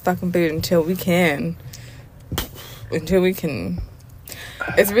mama's fucking food until we can. It's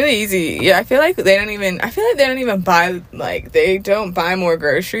really easy. Yeah, I feel like they don't even buy, like, they don't buy more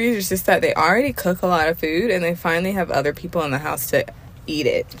groceries. It's just that they already cook a lot of food and they finally have other people in the house to eat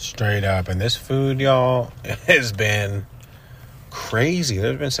it. Straight up. And this food, y'all, has been crazy.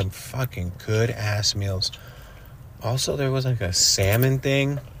 There's been some fucking good ass meals. Also, there was like a salmon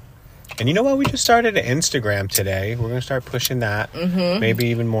thing. And you know what? We just started an Instagram today. We're going to start pushing that. Maybe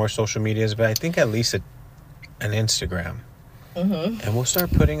even more social medias, but I think at least an Instagram. And we'll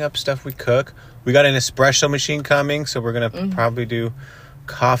start putting up stuff we cook. We got an espresso machine coming, so we're going to probably do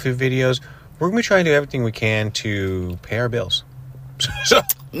coffee videos. We're going to be trying to do everything we can to pay our bills.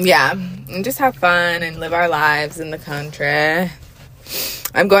 Yeah, and just have fun and live our lives in the country.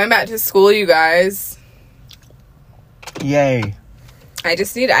 I'm going back to school, you guys. Yay. I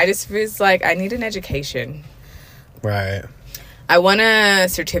just was like, I need an education. Right. I want a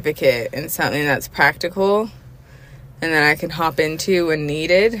certificate in something that's practical and that I can hop into when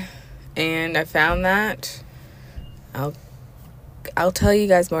needed. And I found that. I'll tell you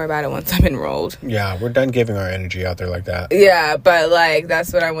guys more about it once I'm enrolled. Yeah, we're done giving our energy out there like that. Yeah, but like,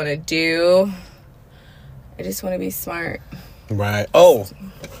 that's what I want to do. I just want to be smart. Right. Oh,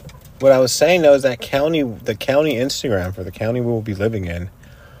 what I was saying though is that the county Instagram for the county we will be living in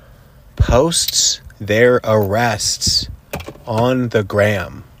posts their arrests on the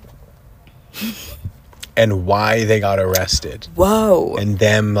gram and why they got arrested. Whoa. And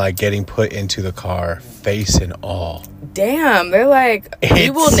them like getting put into the car, face and all. Damn, they're like, we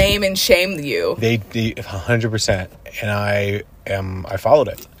will name and shame you. They 100%. And I followed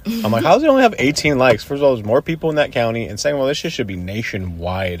it. I'm like, how does it only have 18 likes? First of all, there's more people in that county, and second of all, this shit should be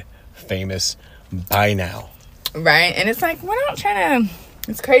nationwide famous by now. Right. And it's like, we're not trying to,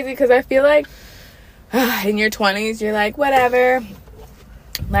 it's crazy because I feel like in your 20s you're like, whatever,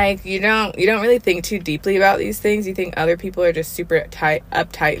 like you don't really think too deeply about these things. You think other people are just super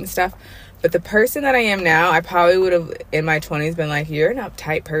uptight and stuff. But the person that I am now, I probably would have in my 20s been like, you're an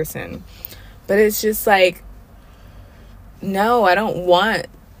uptight person. But it's just like, no, I don't want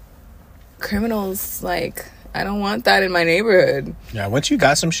criminals. Like, I don't want that in my neighborhood. Yeah, once you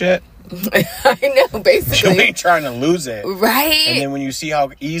got some shit, I know, basically. You ain't trying to lose it. Right. And then when you see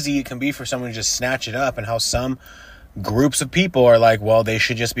how easy it can be for someone to just snatch it up, and how some groups of people are like, well, they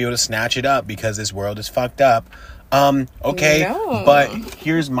should just be able to snatch it up because this world is fucked up. Okay, no. But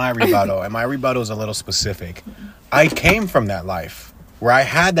here's my rebuttal, and my rebuttal is a little specific. I came from that life where I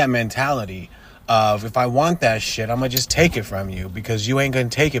had that mentality of, if I want that shit, I'm gonna just take it from you because you ain't gonna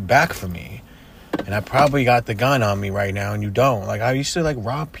take it back from me. And I probably got the gun on me right now, and you don't. Like, I used to like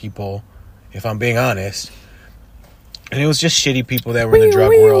rob people, if I'm being honest. And it was just shitty people that were in the drug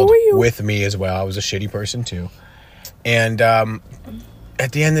world with me as well. I was a shitty person too. And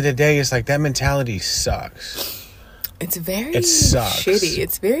at the end of the day, it's like that mentality sucks. It's very It sucks. shitty.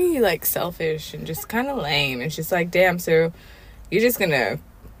 It's very, like, selfish and just kind of lame. It's just like, damn, so you're just gonna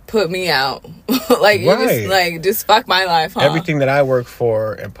put me out. Like, you're just, like, just fuck my life, huh? Everything that I work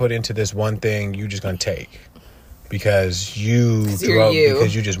for and put into this one thing, you just gonna take. Because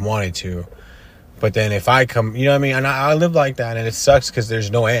because you just wanted to. But then if I come, you know what I mean? And I live like that, and it sucks because there's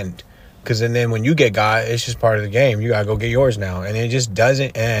no end. Because then when you get got, it's just part of the game. You gotta go get yours now. And it just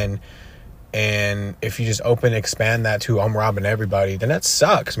doesn't end. And if you just expand that to I'm robbing everybody, then that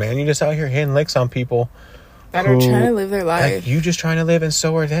sucks, man. You're just out here hitting licks on people that are trying to live their life. Like, you just trying to live, and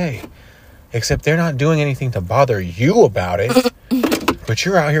so are they. Except they're not doing anything to bother you about it. But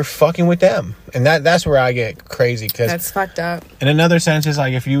you're out here fucking with them. And that's where I get crazy. Cause that's fucked up. In another sense, it's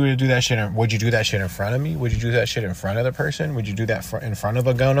like, if you were to do that shit, would you do that shit in front of me? Would you do that shit in front of the person? Would you do that in front of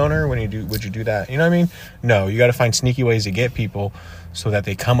a gun owner? Would you do that? You know what I mean? No, you got to find sneaky ways to get people so that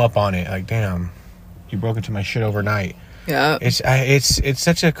they come up on it. Like, damn, you broke into my shit overnight. Yeah. It's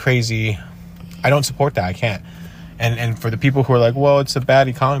such a crazy... I don't support that. I can't. And for the people who are like, well, it's a bad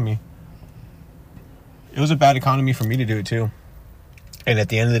economy. It was a bad economy for me to do it too. And at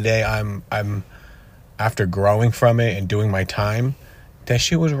the end of the day, I'm after growing from it and doing my time, that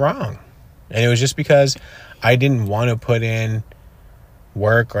shit was wrong. And it was just because I didn't want to put in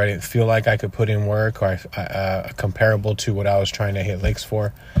work, or I didn't feel like I could put in work, or comparable to what I was trying to hit licks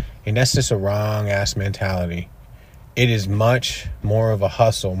for. And that's just a wrong ass mentality. It is much more of a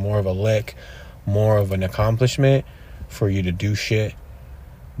hustle, more of a lick, more of an accomplishment for you to do shit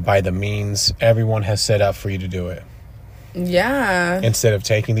by the means everyone has set up for you to do it. Yeah. Instead of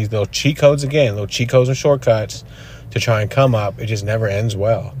taking these little cheat codes and shortcuts to try and come up, it just never ends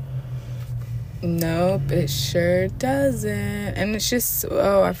well. Nope, it sure doesn't. And it's just,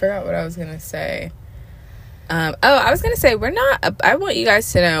 I forgot what I was gonna say. I was gonna say, I want you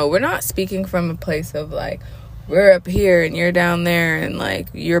guys to know, we're not speaking from a place of like, we're up here and you're down there and like,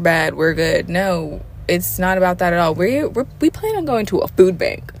 you're bad, we're good. No, it's not about that at all. We plan on going to a food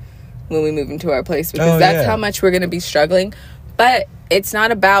bank when we move into our place, because that's how much we're going to be struggling. But it's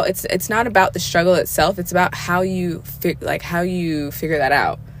not about it's not about the struggle itself. It's about how you figure that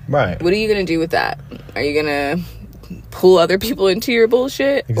out. Right. What are you going to do with that? Are you going to pull other people into your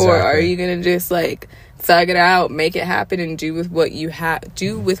bullshit? Exactly. Or are you going to just like thug it out, make it happen, and do with what you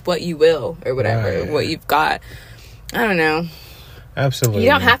will, or whatever, what you've got? I don't know. Absolutely. You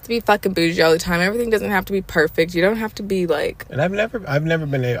don't have to be fucking bougie all the time. Everything doesn't have to be perfect. You don't have to be like... And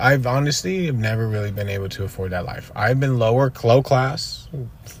I've honestly never really been able to afford that life. I've been low class,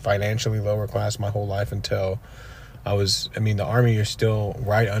 financially lower class my whole life until the Army, you're still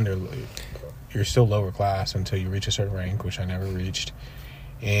you're still lower class until you reach a certain rank, which I never reached.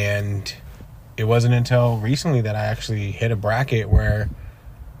 And it wasn't until recently that I actually hit a bracket where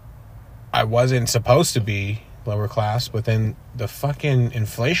I wasn't supposed to be lower class, but then the fucking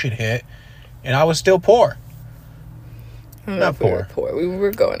inflation hit and I was still poor. Not poor. We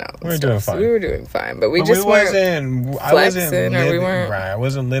were going out. We were doing fine. We were doing fine, but we wasn't flexing, or we weren't. Right, I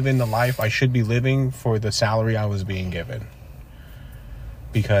wasn't living the life I should be living for the salary I was being given.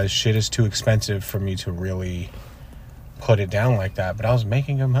 Because shit is too expensive for me to really put it down like that. But I was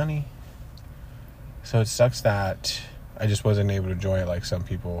making good money. So it sucks that I just wasn't able to enjoy it like some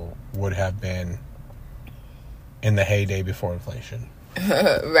people would have been in the heyday before inflation.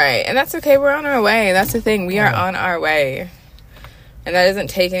 Right. And that's okay. We're on our way. That's the thing. We are on our way. And that doesn't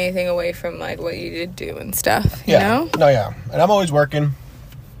take anything away from like what you did do and stuff. You know? No, yeah. And I'm always working.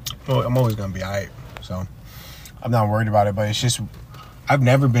 Well, I'm always going to be alright. So I'm not worried about it. But it's just, I've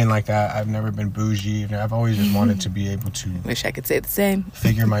never been like that. I've never been bougie. I've always just wanted to be able to... Wish I could say the same.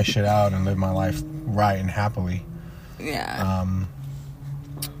 Figure my shit out and live my life right and happily. Yeah.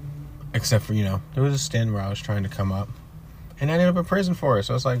 Except for, there was a stint where I was trying to come up. And I ended up in prison for it.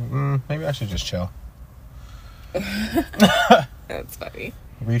 So it's like, maybe I should just chill. That's funny.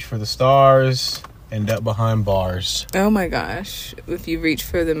 Reach for the stars, end up behind bars. Oh my gosh. If you reach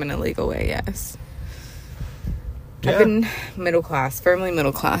for them in a legal way, yes. Yeah. I've been firmly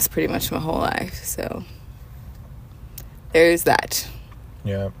middle class pretty much my whole life. So there's that.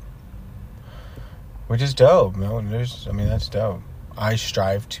 Yeah. Which is dope. That's dope. I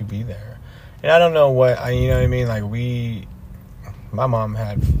strive to be there. And I don't know what, you know what I mean? Like my mom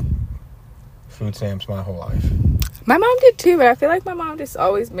had food stamps my whole life. My mom did too, but I feel like my mom just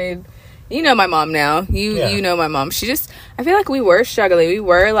always made, my mom now. You know my mom. I feel like we were struggling. We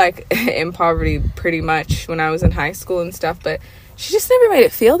were like in poverty pretty much when I was in high school and stuff, but she just never made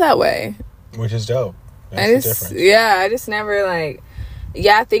it feel that way. Which is dope. That's the difference. Yeah, I just never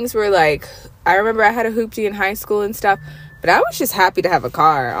things were like, I remember I had a hoopty in high school and stuff, But I was just happy to have a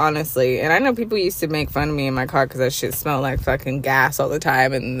car, honestly. And I know people used to make fun of me in my car because that shit smelled like fucking gas all the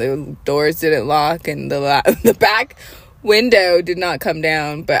time, and the doors didn't lock, and the back window did not come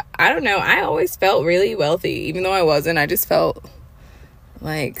down. But I don't know. I always felt really wealthy, even though I wasn't. I just felt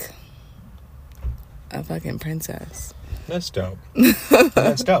like a fucking princess. That's dope.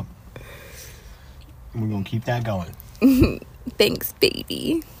 That's dope. We're gonna keep that going. Thanks,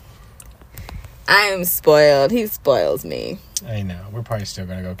 baby. I am spoiled. He spoils me. I know. We're probably still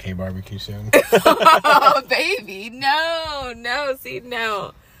gonna go K-barbecue soon. Oh, baby. No. See,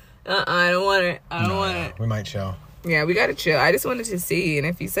 no. I don't want it. I don't want it. We might chill. Yeah, we gotta chill. I just wanted to see. And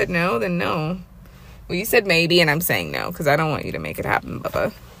if you said no, then no. Well, you said maybe, and I'm saying no, because I don't want you to make it happen,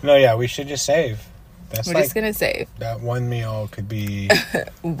 Bubba. No, yeah, we should just save. We're just gonna save. That one meal could be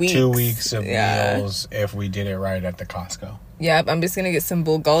weeks. 2 weeks of meals if we did it right at the Costco. Yep, I'm just gonna get some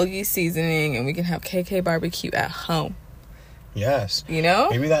bulgogi seasoning, and we can have KK barbecue at home. Yes. You know?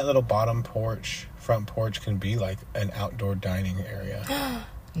 Maybe that little front porch can be like an outdoor dining area.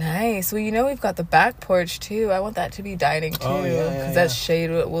 Nice. Well, you know, we've got the back porch too. I want that to be dining too. Oh, yeah, Because that's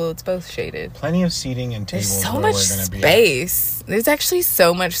shaded. Well, it's both shaded. Plenty of seating and tables. There's so where much we're gonna space. There's actually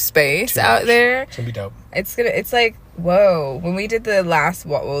so much space out there. It's gonna be dope. It's like, whoa. When we did the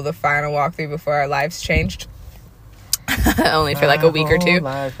the final walkthrough before our lives changed, only for like a week or two,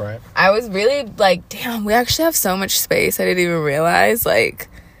 life, right? I was really like, damn, we actually have so much space. I didn't even realize. Like,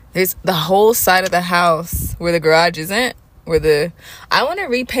 there's the whole side of the house where the garage isn't. I want to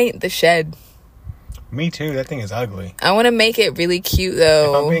repaint the shed. Me too. That thing is ugly. I want to make it really cute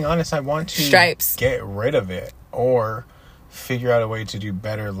though. If I'm being honest, I want to stripes. Get rid of it or figure out a way to do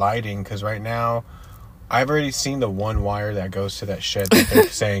better lighting, because right now I've already seen the one wire that goes to that shed that they're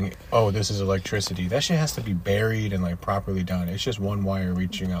saying, oh, this is electricity. That shit has to be buried and like properly done. It's just one wire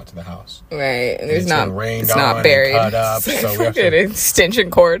reaching out to the house. Right. It's not buried. Cut up, so we have to an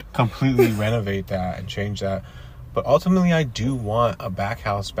extension cord. Completely renovate that and change that. But ultimately, I do want a back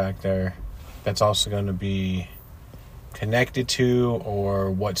house back there that's also going to be connected to or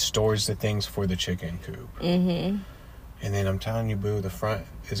what stores the things for the chicken coop. Mm-hmm. And then I'm telling you, boo, the front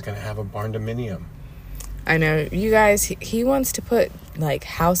is going to have a barn dominium. I know. You guys, he wants to put like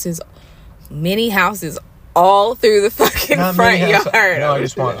mini houses all through the fucking front yard. No,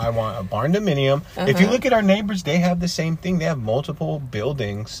 I want a barn dominium. If you look at our neighbors, they have the same thing. They have multiple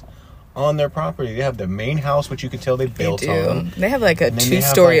buildings on their property. They have the main house, which you can tell they built on. They have like a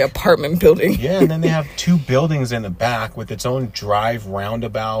 2-story apartment building. Yeah, and then they have 2 buildings in the back with its own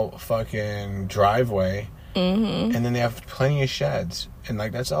roundabout fucking driveway. Mm-hmm. And then they have plenty of sheds. And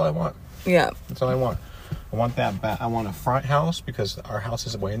like, that's all I want. Yeah. That's all I want. I want that back. I want a front house because our house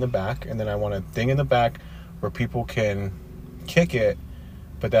is way in the back. And then I want a thing in the back where people can kick it,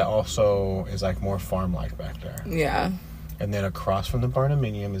 but that also is like more farm-like back there. Yeah. And then across from the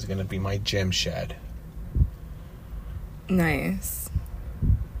barnuminium is going to be my gym shed. Nice.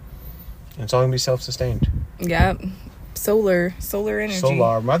 And it's all going to be self-sustained. Yep. Solar energy.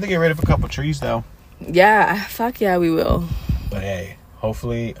 Solar. I'm about to get rid of a couple trees, though. Yeah. Fuck yeah, we will. But hey,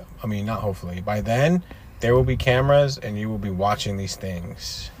 not hopefully. By then, there will be cameras and you will be watching these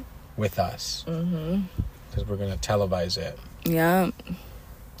things with us. Mm-hmm. Because we're going to televise it. Yeah.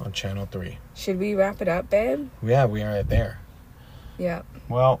 On Channel 3. Should we wrap it up, babe? Yeah, we are there. Yeah.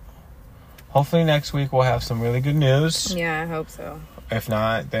 Well, hopefully next week we'll have some really good news. Yeah, I hope so. If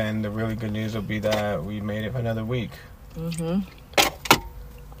not, then the really good news will be that we made it for another week. Mm-hmm.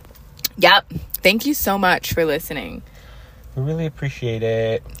 Yep. Thank you so much for listening. We really appreciate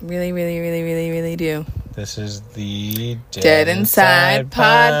it. Really, really, really, really, really do. This is the Dead Inside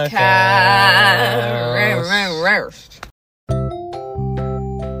Podcast.